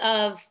because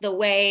of the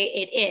way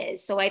it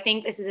is. So I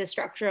think this is a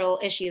structural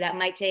issue that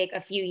might take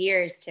a few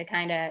years to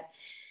kind of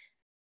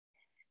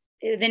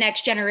the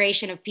next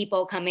generation of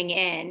people coming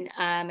in.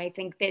 I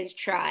think Biz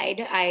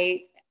tried.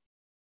 I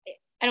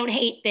don't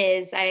hate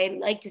Biz. I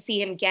like to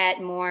see him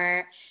get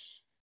more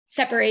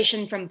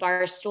separation from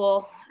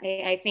Barstool.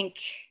 I think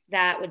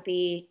that would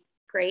be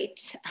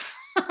great.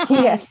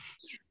 Yes.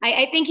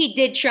 I think he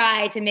did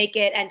try to make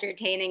it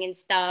entertaining and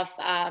stuff.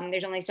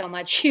 There's only so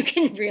much you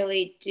can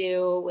really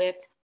do with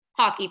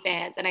hockey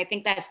fans. And I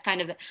think that's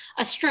kind of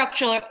a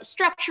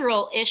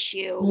structural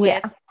issue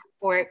with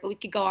sport, but we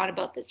could go on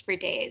about this for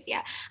days.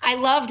 Yeah. I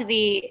loved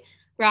the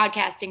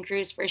broadcasting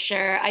crews for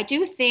sure. I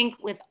do think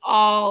with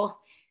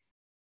all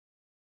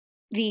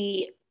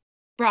the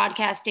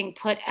broadcasting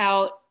put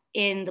out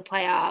in the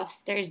playoffs,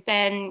 there's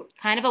been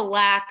kind of a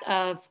lack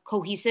of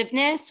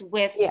cohesiveness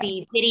with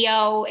the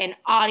video and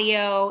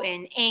audio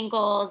and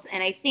angles.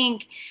 And I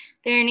think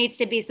there needs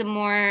to be some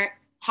more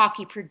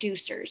hockey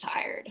producers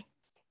hired.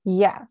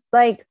 Yeah.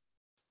 Like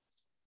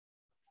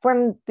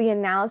from the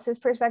analysis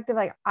perspective,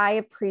 like I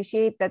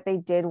appreciate that they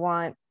did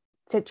want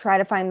to try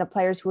to find the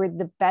players who are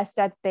the best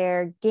at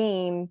their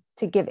game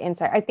to give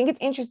insight. I think it's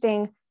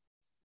interesting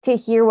to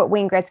hear what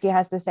Wayne Gretzky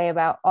has to say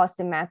about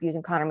Austin Matthews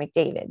and Connor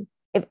McDavid.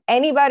 If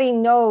anybody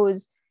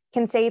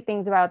can say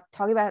things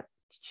talking about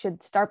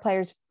should star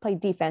players play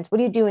defense, what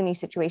do you do in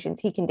these situations?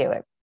 He can do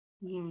it.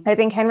 Mm-hmm. I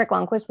think Henrik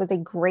Lundqvist was a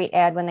great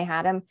ad when they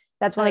had him.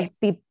 That's one of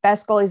the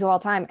best goalies of all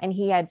time. And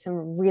he had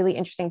some really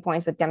interesting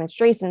points with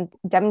demonstrations,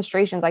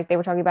 like they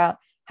were talking about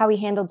how he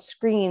handled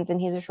screens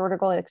and he's a shorter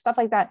goalie, like stuff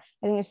like that.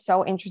 I think is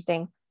so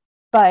interesting.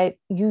 But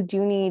you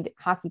do need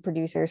hockey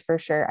producers for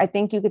sure. I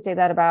think you could say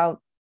that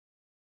about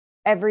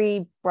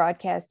every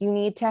broadcast. You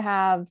need to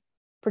have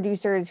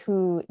producers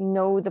who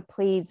know the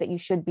plays that you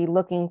should be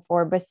looking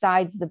for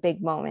besides the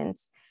big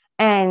moments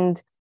and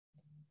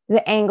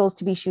the angles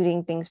to be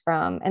shooting things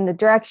from and the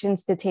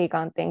directions to take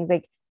on things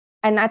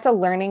and that's a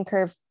learning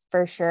curve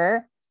for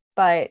sure,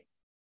 but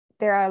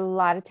there are a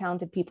lot of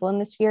talented people in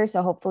the sphere.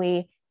 So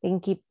hopefully they can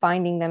keep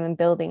finding them and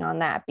building on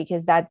that,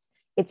 because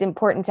it's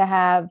important to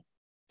have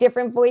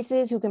different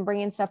voices who can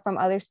bring in stuff from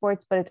other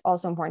sports, but it's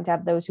also important to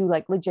have those who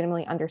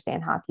legitimately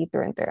understand hockey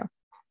through and through.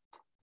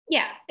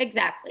 Yeah,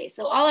 exactly.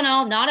 So all in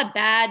all, not a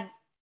bad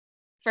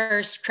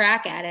first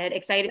crack at it.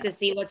 Excited to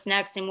see what's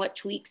next and what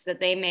tweaks that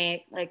they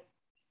make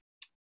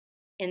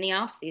in the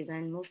off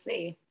season. We'll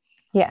see.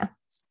 Yeah.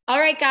 All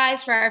right,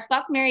 guys, for our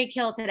Fuck, Marry,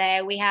 Kill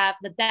today, we have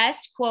the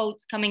best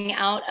quotes coming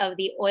out of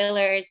the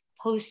Oilers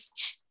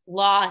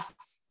post-loss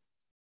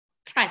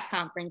press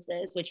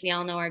conferences, which we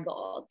all know are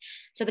gold.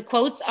 So the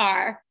quotes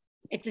are,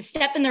 "It's a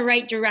step in the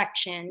right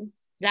direction.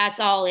 That's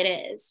all it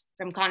is,"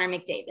 from Connor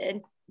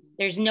McDavid.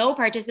 "There's no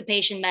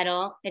participation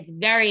medal. It's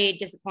very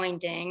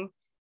disappointing,"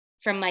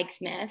 from Mike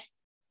Smith.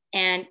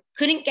 And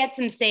 "couldn't get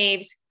some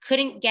saves,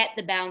 couldn't get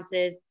the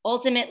bounces.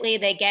 Ultimately,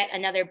 they get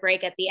another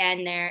break at the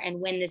end there and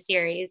win the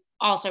series,"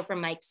 also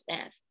from Mike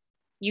Smith.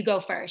 You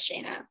go first,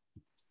 Shayna.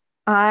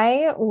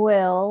 I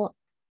will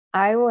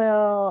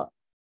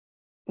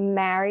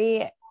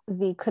marry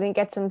the "couldn't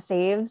get some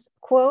saves"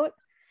 quote,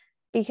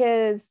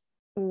 because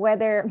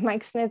whether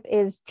Mike Smith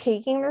is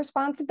taking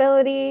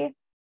responsibility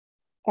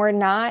or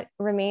not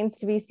remains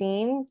to be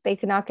seen. They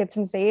could not get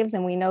some saves,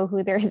 and we know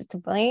who there is to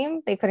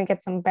blame. They couldn't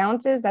get some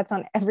bounces. That's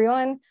on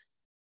everyone.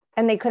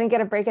 And they couldn't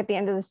get a break at the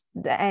end of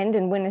the end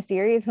and win a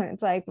series, when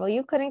it's like, well,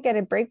 you couldn't get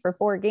a break for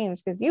 4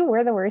 games because you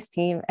were the worst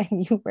team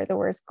and you were the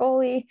worst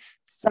goalie.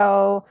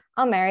 So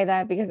I'll marry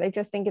that, because I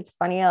just think it's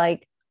funny.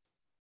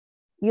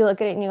 You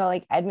look at it and you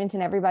go,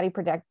 Edmonton, everybody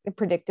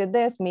predicted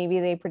this. Maybe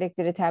they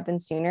predicted it to happen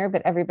sooner,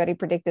 but everybody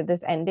predicted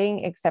this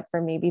ending except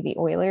for maybe the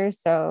Oilers.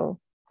 So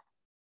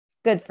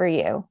good for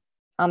you.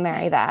 I'll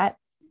marry that.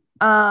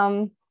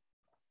 I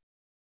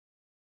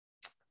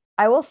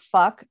will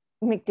fuck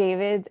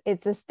McDavid.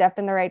 It's a step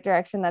in the right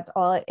direction. That's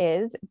all it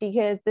is,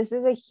 because this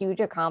is a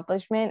huge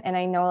accomplishment. And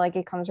I know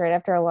it comes right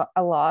after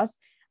a loss,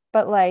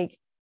 but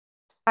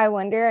I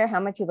wonder how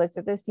much he looks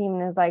at this team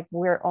and is like,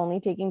 we're only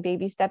taking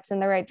baby steps in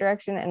the right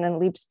direction, and then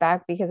leaps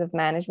back because of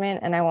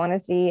management. And I want to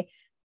see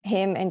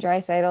him and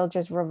Draisaitl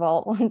just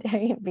revolt one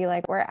day and be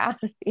like, we're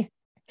out of here.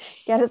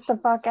 Get us the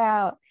fuck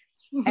out.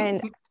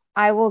 And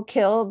I will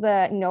kill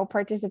the no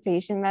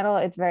participation medal.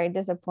 It's very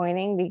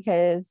disappointing,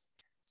 because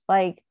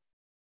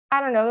I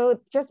don't know,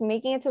 just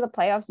making it to the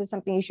playoffs is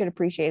something you should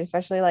appreciate,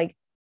 especially like,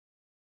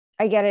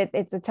 I get it.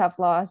 It's a tough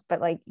loss, but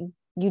like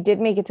you did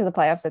make it to the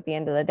playoffs at the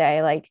end of the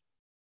day. Like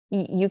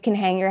you can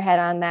hang your head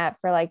on that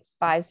for like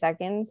 5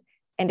 seconds.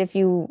 And if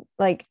you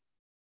like,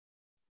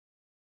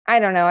 I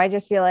don't know, I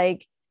just feel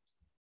like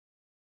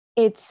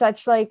it's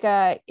such like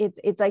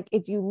it's like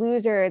it's you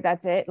loser,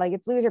 that's it. Like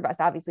it's loser bust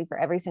obviously for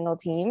every single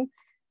team,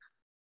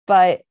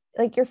 but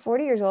like you're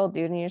 40 years old,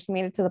 dude, and you just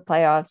made it to the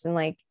playoffs, and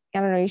like I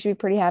don't know, you should be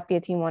pretty happy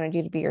a team wanted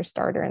you to be your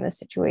starter in this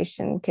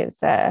situation, because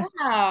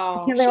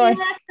wow, otherwise,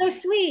 that's so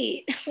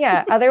sweet.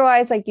 Yeah,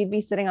 otherwise like you'd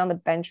be sitting on the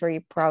bench where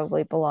you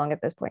probably belong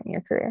at this point in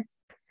your career.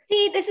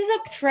 See, this is a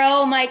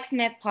pro Mike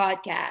Smith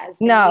podcast.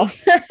 No.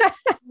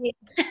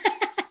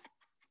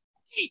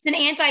 It's an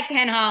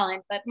anti-Ken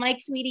Holland, but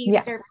Mike Sweetie, you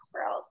deserve the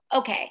world.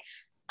 Okay.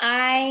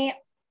 I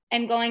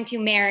am going to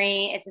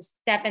marry. It's a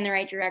step in the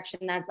right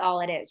direction. That's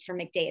all it is for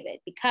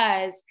McDavid,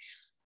 because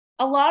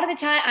a lot of the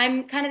time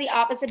I'm kind of the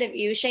opposite of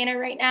you, Shayna,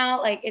 right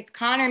now. Like it's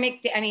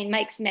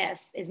Mike Smith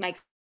is Mike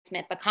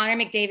Smith, but Connor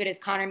McDavid is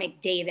Connor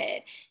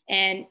McDavid.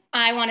 And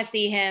I want to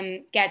see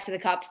him get to the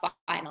Cup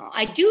final.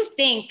 I do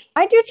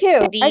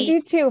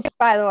too,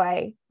 by the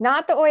way.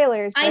 Not the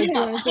Oilers, but I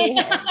know.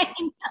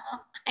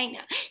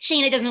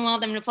 Shayna doesn't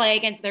want them to play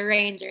against the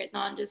Rangers. No,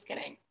 I'm just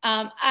kidding.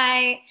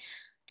 I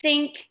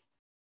think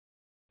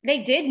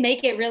they did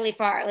make it really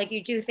far. Like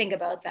you do think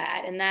about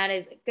that. And that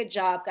is a good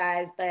job,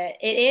 guys. But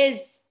it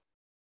is,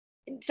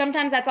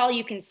 sometimes that's all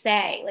you can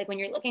say. Like when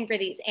you're looking for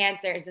these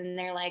answers and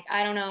they're like,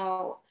 I don't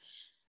know,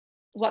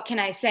 what can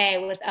I say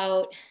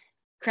without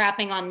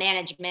crapping on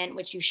management,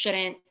 which you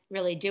shouldn't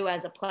really do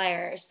as a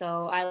player.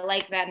 So I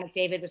like that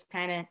McDavid was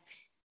kind of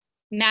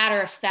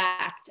matter of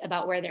fact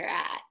about where they're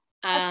at.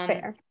 That's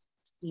fair.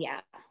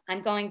 Yeah.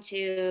 I'm going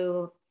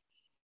to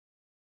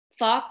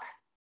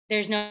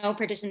there's no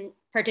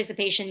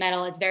participation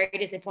medal. It's very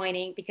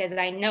disappointing because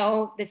I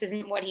know this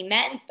isn't what he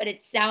meant, but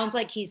it sounds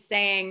like he's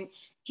saying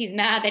he's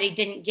mad that he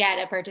didn't get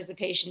a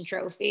participation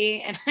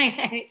trophy. And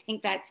I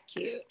think that's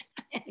cute.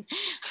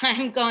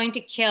 I'm going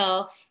to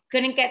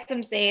couldn't get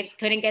some saves,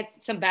 couldn't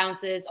get some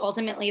bounces.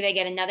 Ultimately, they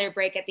get another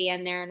break at the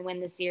end there and win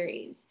the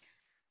series.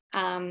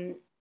 I'm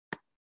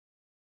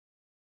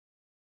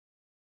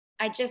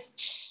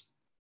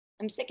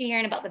sick of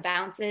hearing about the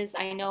bounces.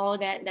 I know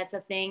that that's a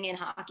thing in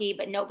hockey,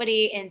 but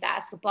nobody in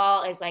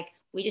basketball is like,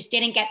 we just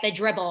didn't get the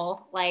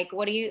dribble. Like,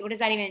 what does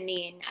that even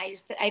mean? I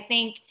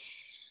think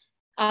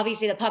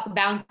obviously the puck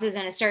bounces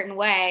in a certain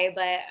way,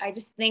 but I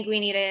just think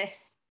we need to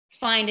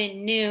find a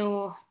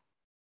new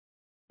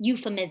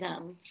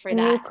euphemism for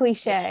that. New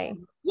cliche.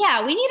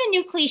 Yeah, we need a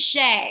new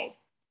cliche.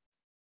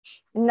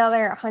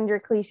 Another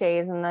 100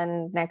 cliches, and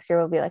then next year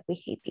we'll be like, we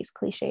hate these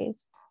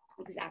cliches.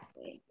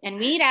 Exactly. And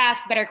we need to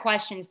ask better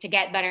questions to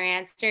get better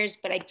answers,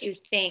 but I do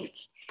think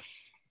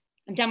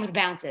I'm done with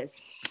bounces.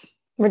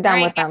 We're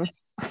done with them.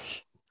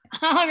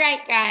 All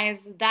right,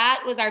 guys,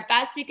 that was our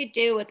best we could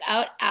do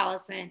without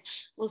Allison.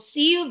 We'll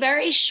see you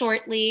very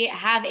shortly.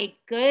 Have a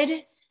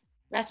good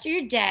rest of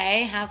your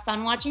day. Have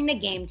fun watching the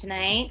game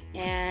tonight,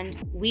 and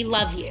we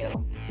love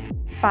you.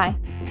 Bye.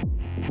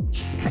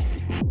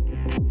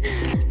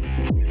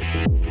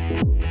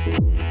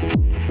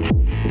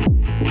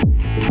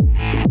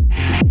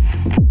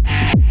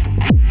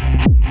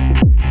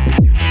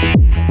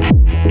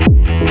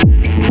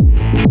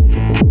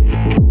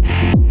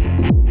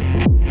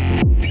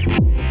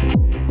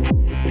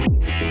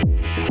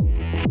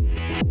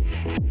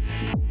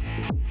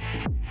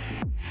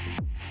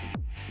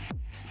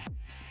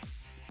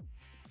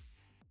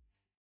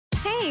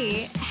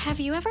 Hey, have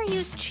you ever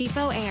used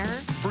Cheapo Air?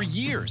 For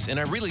years, and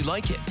I really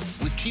like it.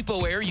 With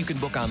Cheapo Air, you can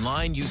book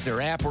online, use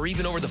their app, or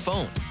even over the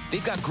phone.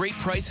 They've got great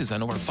prices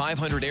on over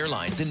 500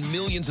 airlines and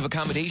millions of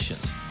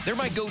accommodations. They're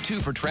my go-to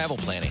for travel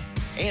planning.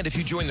 And if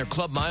you join their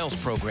Club Miles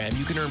program,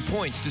 you can earn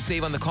points to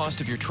save on the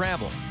cost of your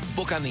travel.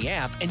 Book on the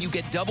app, and you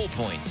get double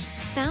points.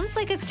 Sounds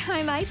like it's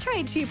time I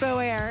tried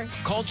Cheapo Air.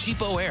 Call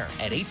Cheapo Air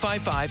at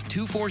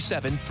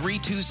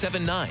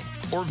 855-247-3279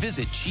 or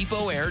visit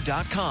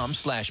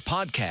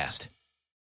cheapoair.com/podcast.